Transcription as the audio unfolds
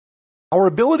Our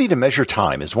ability to measure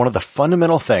time is one of the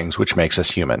fundamental things which makes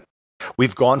us human.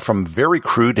 We've gone from very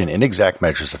crude and inexact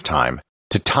measures of time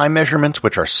to time measurements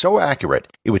which are so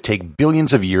accurate it would take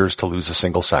billions of years to lose a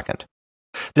single second.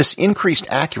 This increased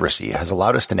accuracy has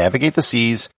allowed us to navigate the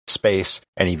seas, space,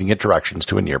 and even get directions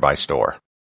to a nearby store.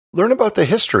 Learn about the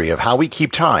history of how we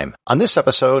keep time on this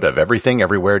episode of Everything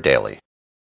Everywhere Daily.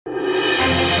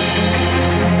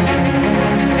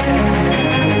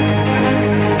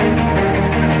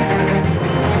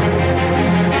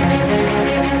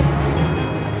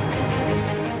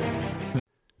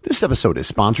 This episode is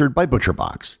sponsored by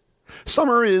ButcherBox.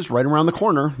 Summer is right around the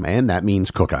corner, and that means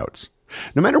cookouts.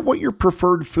 No matter what your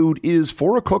preferred food is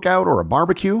for a cookout or a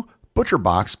barbecue,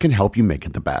 ButcherBox can help you make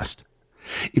it the best.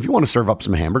 If you want to serve up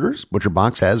some hamburgers,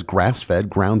 ButcherBox has grass-fed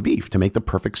ground beef to make the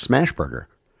perfect smash burger.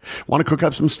 Want to cook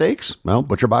up some steaks? Well,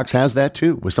 ButcherBox has that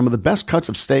too, with some of the best cuts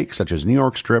of steak such as New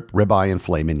York strip, ribeye, and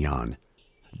filet mignon.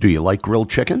 Do you like grilled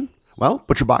chicken? Well,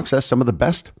 ButcherBox has some of the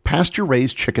best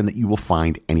pasture-raised chicken that you will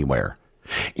find anywhere.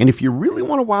 And if you really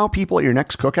want to wow people at your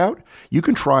next cookout, you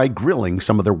can try grilling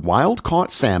some of their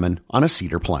wild-caught salmon on a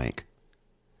cedar plank.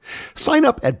 Sign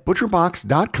up at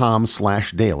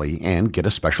butcherbox.com/daily and get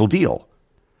a special deal.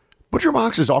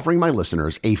 ButcherBox is offering my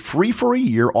listeners a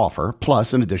free-for-a-year offer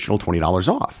plus an additional $20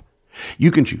 off. You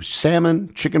can choose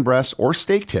salmon, chicken breasts, or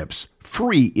steak tips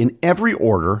free in every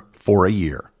order for a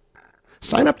year.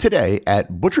 Sign up today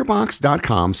at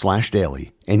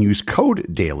butcherbox.com/daily and use code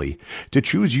DAILY to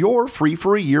choose your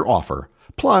free-for-a-year offer,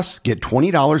 plus get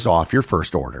 $20 off your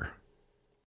first order.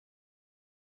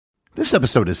 This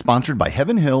episode is sponsored by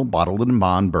Heaven Hill Bottled and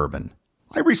Bond Bourbon.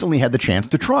 I recently had the chance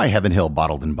to try Heaven Hill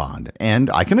Bottled and Bond, and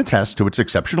I can attest to its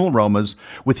exceptional aromas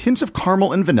with hints of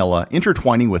caramel and vanilla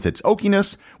intertwining with its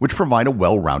oakiness, which provide a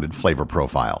well-rounded flavor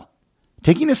profile.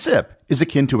 Taking a sip is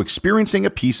akin to experiencing a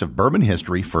piece of bourbon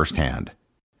history firsthand.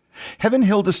 Heaven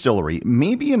Hill Distillery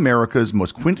may be America's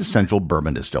most quintessential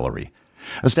bourbon distillery.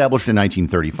 Established in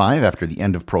 1935 after the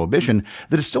end of Prohibition,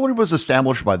 the distillery was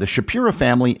established by the Shapira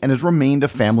family and has remained a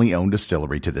family-owned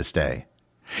distillery to this day.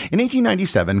 In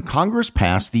 1897, Congress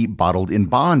passed the Bottled in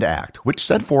Bond Act, which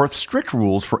set forth strict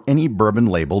rules for any bourbon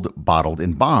labeled Bottled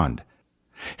in Bond.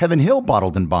 Heaven Hill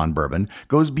Bottled and Bond Bourbon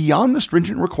goes beyond the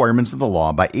stringent requirements of the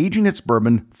law by aging its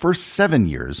bourbon for 7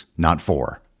 years, not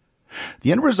 4.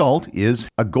 The end result is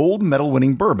a gold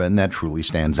medal-winning bourbon that truly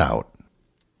stands out.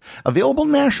 Available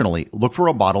nationally, look for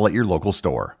a bottle at your local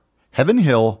store. Heaven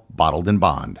Hill Bottled and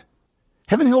Bond.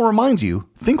 Heaven Hill reminds you,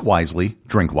 think wisely,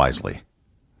 drink wisely.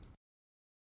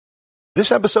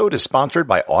 This episode is sponsored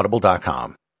by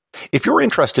Audible.com. If you're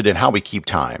interested in how we keep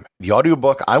time, the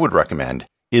audiobook I would recommend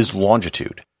is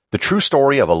Longitude, the true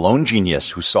story of a lone genius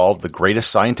who solved the greatest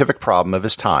scientific problem of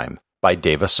his time, by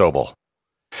Dava Sobel.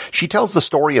 She tells the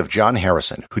story of John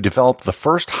Harrison, who developed the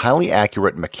first highly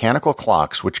accurate mechanical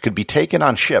clocks which could be taken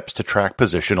on ships to track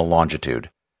position and longitude.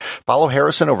 Follow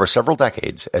Harrison over several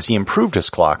decades as he improved his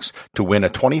clocks to win a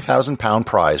 £20,000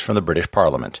 prize from the British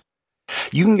Parliament.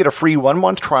 You can get a free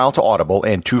 1-month trial to Audible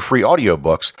and 2 free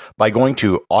audiobooks by going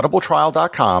to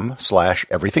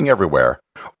audibletrial.com/everythingeverywhere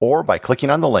or by clicking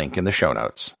on the link in the show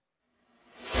notes.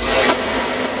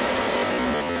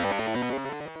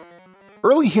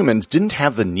 Early humans didn't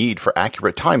have the need for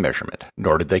accurate time measurement,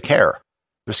 nor did they care.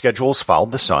 Their schedules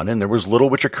followed the sun, and there was little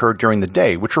which occurred during the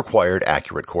day which required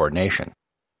accurate coordination.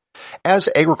 As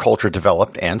agriculture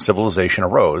developed and civilization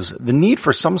arose, the need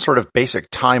for some sort of basic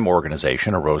time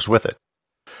organization arose with it.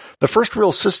 The first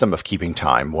real system of keeping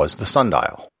time was the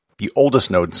sundial. The oldest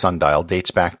known sundial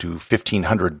dates back to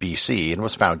 1500 BC and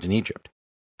was found in Egypt.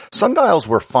 Sundials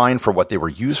were fine for what they were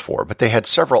used for, but they had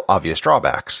several obvious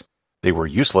drawbacks. They were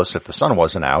useless if the sun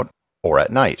wasn't out or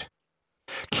at night.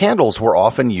 Candles were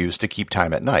often used to keep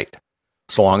time at night.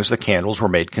 So long as the candles were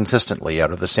made consistently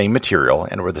out of the same material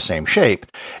and were the same shape,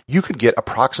 you could get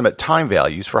approximate time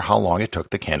values for how long it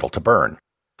took the candle to burn.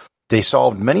 They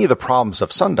solved many of the problems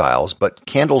of sundials, but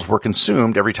candles were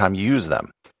consumed every time you used them.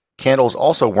 Candles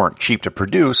also weren't cheap to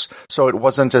produce, so it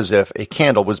wasn't as if a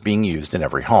candle was being used in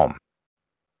every home.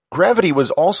 Gravity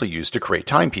was also used to create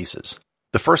timepieces.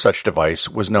 The first such device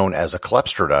was known as a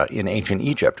clepstrata in ancient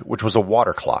Egypt, which was a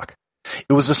water clock.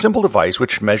 It was a simple device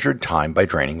which measured time by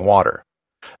draining water.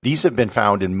 These have been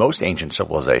found in most ancient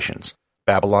civilizations.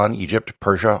 Babylon, Egypt,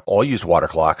 Persia all used water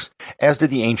clocks, as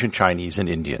did the ancient Chinese and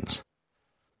Indians.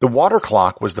 The water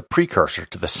clock was the precursor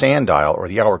to the sundial or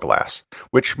the hourglass,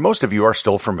 which most of you are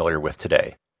still familiar with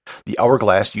today. The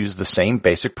hourglass used the same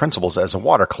basic principles as a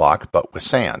water clock, but with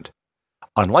sand.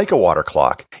 Unlike a water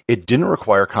clock, it didn't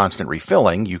require constant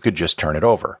refilling, you could just turn it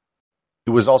over.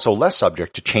 It was also less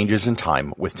subject to changes in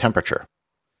time with temperature.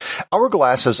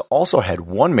 Hourglasses also had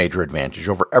one major advantage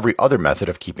over every other method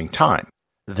of keeping time.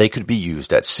 They could be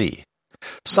used at sea.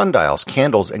 Sundials,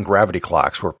 candles, and gravity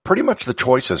clocks were pretty much the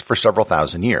choices for several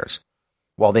thousand years.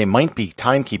 While they might be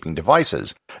timekeeping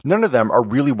devices, none of them are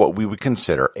really what we would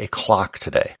consider a clock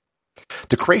today.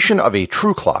 The creation of a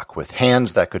true clock with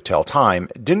hands that could tell time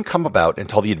didn't come about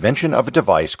until the invention of a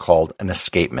device called an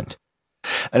escapement.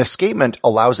 An escapement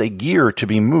allows a gear to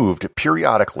be moved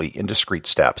periodically in discrete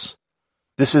steps.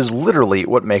 This is literally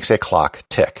what makes a clock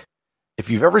tick. If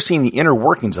you've ever seen the inner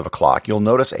workings of a clock, you'll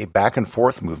notice a back and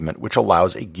forth movement which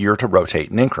allows a gear to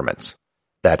rotate in increments.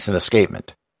 That's an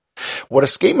escapement. What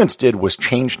escapements did was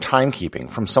change timekeeping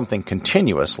from something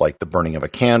continuous like the burning of a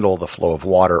candle, the flow of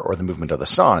water, or the movement of the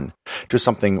sun, to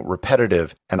something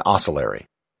repetitive and oscillatory.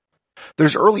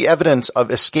 There's early evidence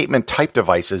of escapement-type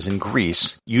devices in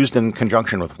Greece used in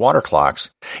conjunction with water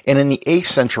clocks, and in the 8th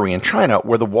century in China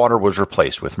where the water was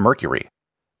replaced with mercury.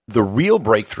 The real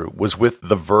breakthrough was with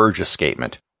the verge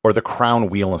escapement, or the crown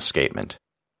wheel escapement.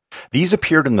 These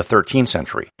appeared in the 13th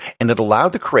century, and it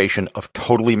allowed the creation of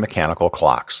totally mechanical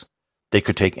clocks. They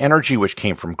could take energy which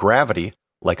came from gravity,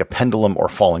 like a pendulum or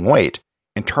falling weight,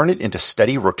 and turn it into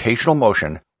steady rotational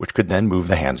motion which could then move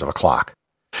the hands of a clock.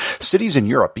 Cities in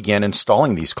Europe began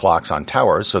installing these clocks on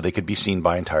towers so they could be seen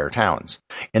by entire towns,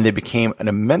 and they became an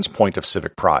immense point of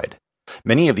civic pride.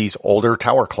 Many of these older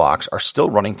tower clocks are still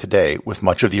running today with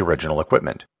much of the original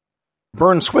equipment.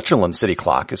 Bern, Switzerland city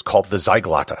clock is called the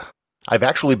Zeiglatte. I've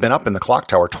actually been up in the clock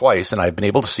tower twice, and I've been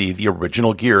able to see the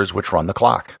original gears which run the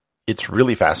clock. It's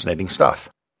really fascinating stuff.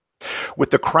 With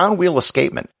the crown wheel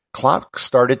escapement, clocks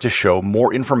started to show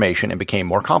more information and became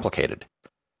more complicated.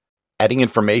 Adding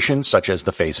information such as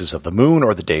the phases of the moon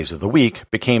or the days of the week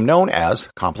became known as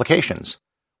complications,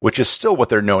 which is still what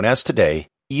they're known as today,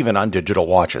 even on digital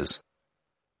watches.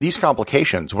 These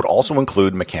complications would also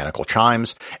include mechanical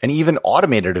chimes and even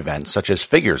automated events such as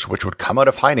figures which would come out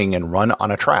of hiding and run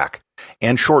on a track,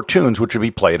 and short tunes which would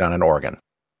be played on an organ.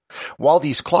 While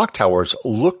these clock towers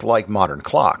looked like modern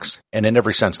clocks, and in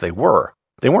every sense they weren't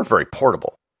very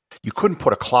portable. You couldn't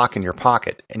put a clock in your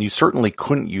pocket, and you certainly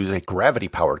couldn't use a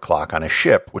gravity-powered clock on a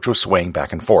ship which was swaying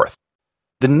back and forth.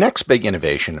 The next big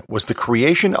innovation was the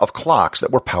creation of clocks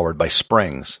that were powered by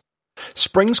springs.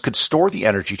 Springs could store the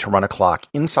energy to run a clock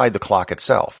inside the clock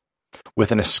itself.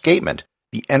 With an escapement,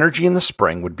 the energy in the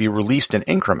spring would be released in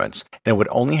increments, and it would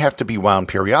only have to be wound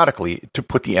periodically to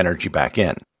put the energy back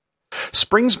in.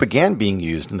 Springs began being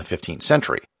used in the 15th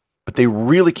century, but they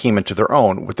really came into their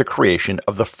own with the creation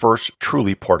of the first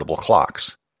truly portable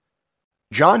clocks.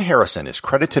 John Harrison is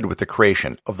credited with the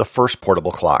creation of the first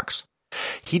portable clocks.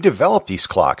 He developed these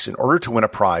clocks in order to win a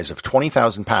prize of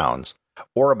 £20,000,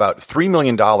 or about $3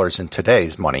 million in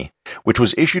today's money, which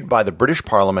was issued by the British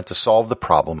Parliament to solve the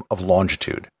problem of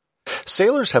longitude.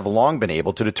 Sailors have long been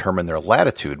able to determine their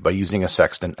latitude by using a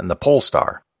sextant and the pole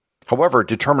star. However,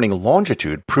 determining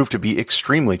longitude proved to be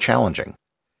extremely challenging.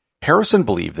 Harrison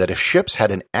believed that if ships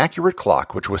had an accurate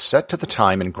clock which was set to the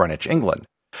time in Greenwich, England,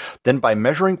 then by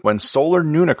measuring when solar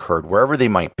noon occurred wherever they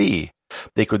might be,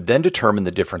 they could then determine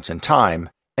the difference in time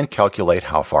and calculate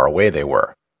how far away they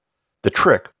were. The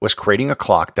trick was creating a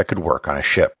clock that could work on a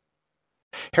ship.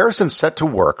 Harrison set to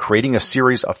work creating a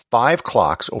series of 5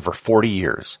 clocks over 40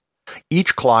 years.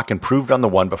 Each clock improved on the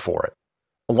one before it.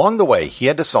 Along the way, he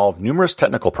had to solve numerous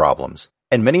technical problems,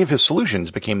 and many of his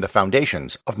solutions became the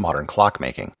foundations of modern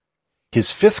clockmaking. His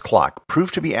 5th clock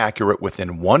proved to be accurate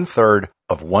within 1/3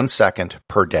 of 1 second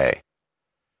per day.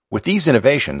 With these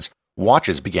innovations,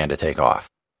 watches began to take off.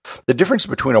 The difference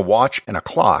between a watch and a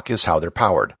clock is how they're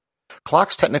powered.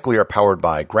 Clocks technically are powered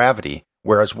by gravity,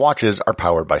 whereas watches are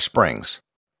powered by springs.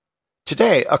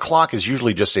 Today, a clock is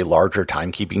usually just a larger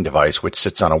timekeeping device which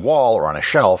sits on a wall or on a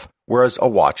shelf, whereas a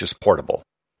watch is portable.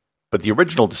 But the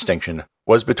original distinction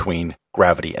was between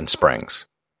gravity and springs.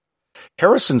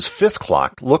 Harrison's 5th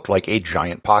clock looked like a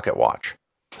giant pocket watch.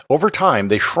 Over time,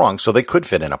 they shrunk so they could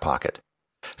fit in a pocket.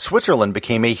 Switzerland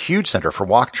became a huge center for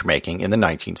watchmaking in the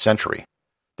 19th century.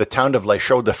 The town of Les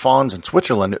Chaux-de-Fonds in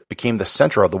Switzerland became the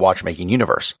center of the watchmaking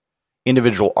universe.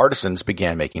 Individual artisans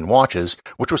began making watches,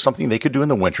 which was something they could do in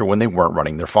the winter when they weren't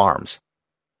running their farms.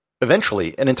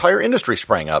 Eventually, an entire industry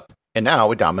sprang up, and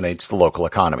now it dominates the local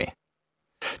economy.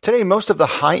 Today, most of the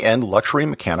high-end luxury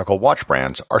mechanical watch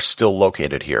brands are still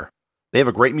located here. They have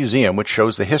a great museum which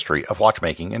shows the history of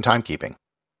watchmaking and timekeeping.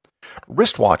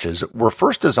 Wristwatches were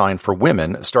first designed for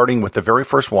women, starting with the very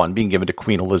first one being given to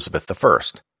Queen Elizabeth I.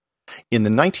 In the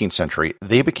 19th century,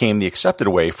 they became the accepted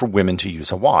way for women to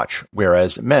use a watch,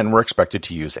 whereas men were expected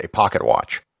to use a pocket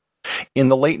watch. In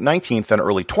the late 19th and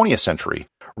early 20th century,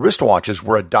 wristwatches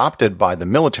were adopted by the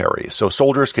military so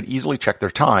soldiers could easily check their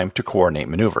time to coordinate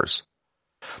maneuvers.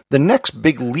 The next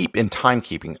big leap in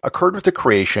timekeeping occurred with the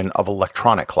creation of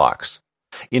electronic clocks.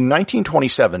 In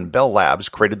 1927, Bell Labs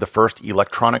created the first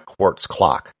electronic quartz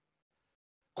clock.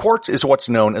 Quartz is what's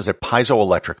known as a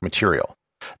piezoelectric material.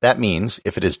 That means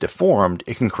if it is deformed,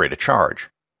 it can create a charge.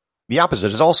 The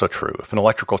opposite is also true. If an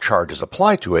electrical charge is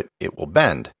applied to it, it will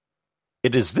bend.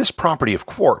 It is this property of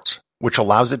quartz which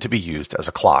allows it to be used as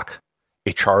a clock.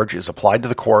 A charge is applied to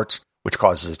the quartz, which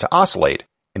causes it to oscillate,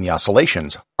 and the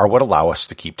oscillations are what allow us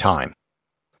to keep time.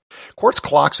 Quartz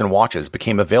clocks and watches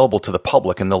became available to the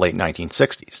public in the late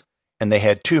 1960s, and they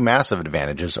had two massive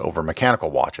advantages over mechanical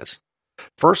watches.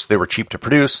 First, they were cheap to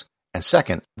produce, and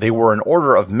second, they were an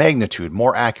order of magnitude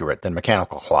more accurate than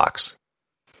mechanical clocks.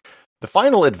 The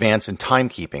final advance in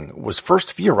timekeeping was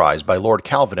first theorized by Lord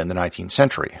Kelvin in the 19th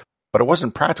century, but it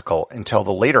wasn't practical until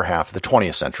the later half of the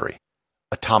 20th century.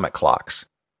 Atomic clocks.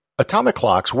 Atomic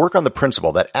clocks work on the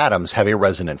principle that atoms have a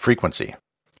resonant frequency.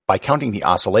 By counting the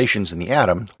oscillations in the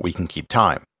atom, we can keep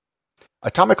time.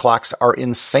 Atomic clocks are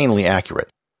insanely accurate.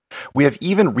 We have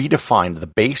even redefined the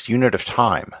base unit of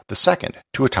time, the second,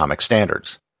 to atomic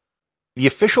standards. The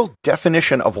official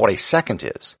definition of what a second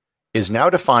is now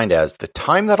defined as the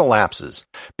time that elapses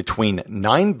between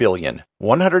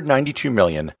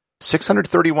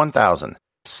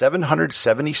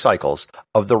 9,192,631,770 cycles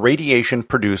of the radiation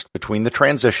produced between the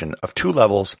transition of two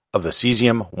levels of the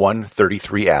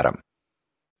cesium-133 atom.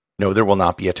 No, there will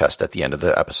not be a test at the end of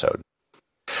the episode.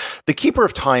 The keeper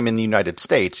of time in the United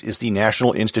States is the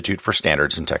National Institute for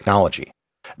Standards and Technology.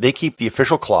 They keep the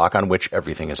official clock on which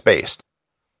everything is based.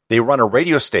 They run a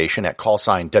radio station at call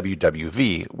sign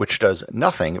WWV, which does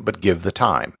nothing but give the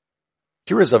time.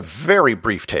 Here is a very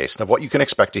brief taste of what you can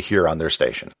expect to hear on their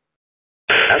station.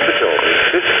 At the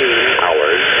tone, 15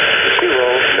 hours, 0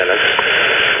 minutes,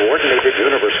 coordinated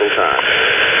universal time.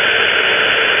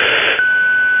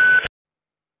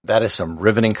 That is some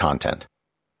riveting content.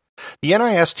 The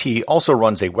NIST also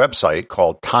runs a website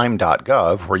called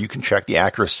time.gov where you can check the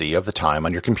accuracy of the time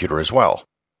on your computer as well.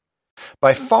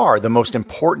 By far, the most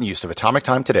important use of atomic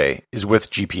time today is with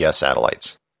GPS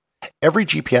satellites. Every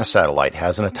GPS satellite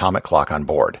has an atomic clock on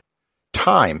board.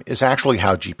 Time is actually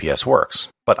how GPS works,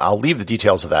 but I'll leave the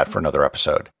details of that for another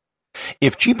episode.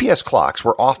 If GPS clocks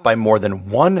were off by more than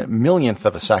 1/1,000,000th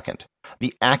of a second,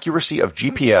 the accuracy of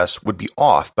GPS would be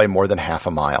off by more than half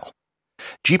a mile.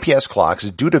 GPS clocks,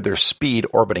 due to their speed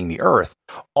orbiting the Earth,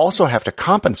 also have to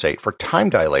compensate for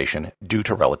time dilation due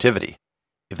to relativity.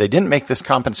 If they didn't make this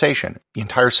compensation, the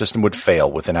entire system would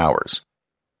fail within hours.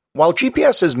 While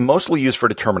GPS is mostly used for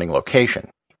determining location,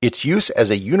 its use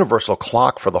as a universal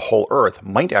clock for the whole Earth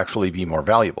might actually be more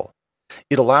valuable.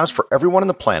 It allows for everyone on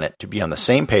the planet to be on the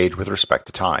same page with respect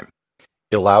to time.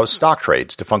 It allows stock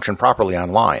trades to function properly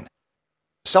online.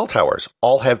 Cell towers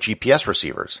all have GPS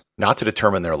receivers, not to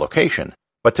determine their location,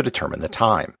 but to determine the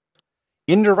time.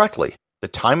 Indirectly, the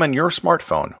time on your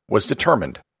smartphone was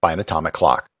determined by an atomic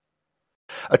clock.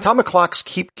 Atomic clocks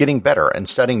keep getting better and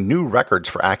setting new records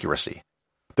for accuracy.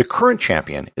 The current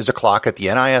champion is a clock at the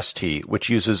NIST which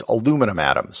uses aluminum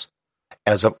atoms.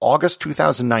 As of August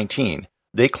 2019,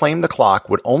 they claim the clock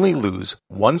would only lose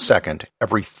 1 second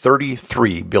every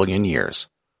 33 billion years,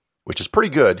 which is pretty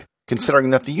good considering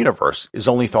that the universe is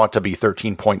only thought to be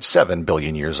 13.7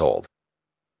 billion years old.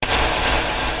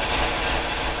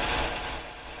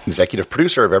 Executive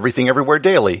producer of Everything Everywhere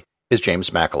Daily is James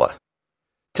Makala.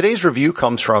 Today's review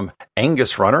comes from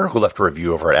Angus Runner, who left a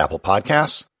review over at Apple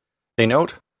Podcasts. They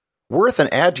note, "Worth an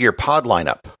add to your pod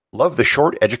lineup. Love the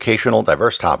short, educational,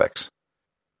 diverse topics."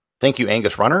 Thank you,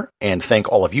 Angus Runner, and thank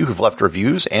all of you who've left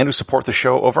reviews and who support the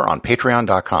show over on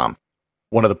Patreon.com.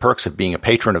 One of the perks of being a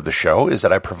patron of the show is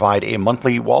that I provide a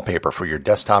monthly wallpaper for your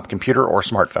desktop computer or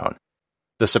smartphone.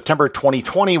 The September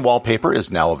 2020 wallpaper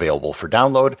is now available for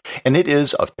download, and it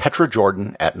is of Petra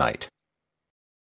Jordan at night.